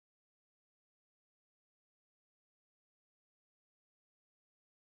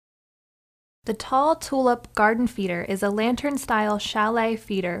The tall Tulip garden feeder is a lantern-style chalet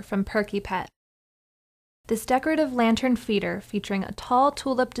feeder from Perky Pet. This decorative lantern feeder featuring a tall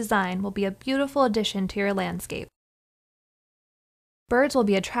tulip design will be a beautiful addition to your landscape. Birds will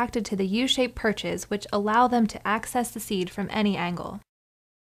be attracted to the U-shaped perches, which allow them to access the seed from any angle.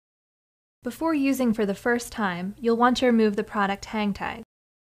 Before using for the first time, you'll want to remove the product hang tag.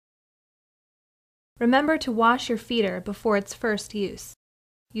 Remember to wash your feeder before its first use.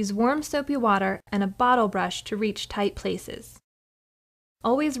 Use warm soapy water and a bottle brush to reach tight places.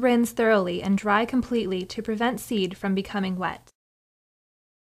 Always rinse thoroughly and dry completely to prevent seed from becoming wet.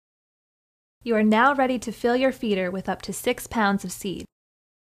 You are now ready to fill your feeder with up to 6 pounds of seed.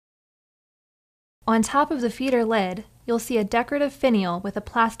 On top of the feeder lid, you'll see a decorative finial with a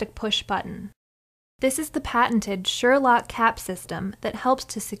plastic push button. This is the patented Sure-Lock cap system that helps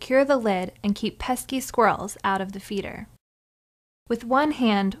to secure the lid and keep pesky squirrels out of the feeder. With one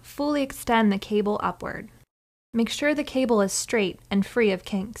hand, fully extend the cable upward. Make sure the cable is straight and free of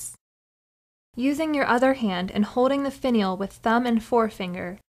kinks. Using your other hand and holding the finial with thumb and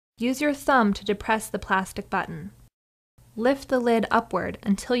forefinger, use your thumb to depress the plastic button. Lift the lid upward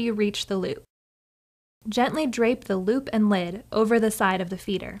until you reach the loop. Gently drape the loop and lid over the side of the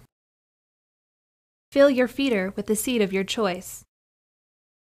feeder. Fill your feeder with the seed of your choice.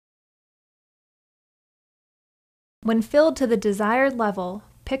 When filled to the desired level,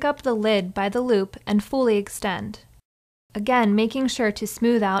 pick up the lid by the loop and fully extend, again making sure to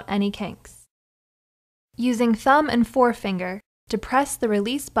smooth out any kinks. Using thumb and forefinger, depress the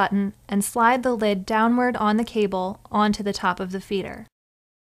release button and slide the lid downward on the cable onto the top of the feeder.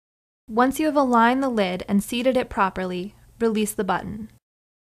 Once you have aligned the lid and seated it properly, release the button.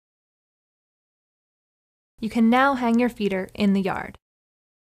 You can now hang your feeder in the yard.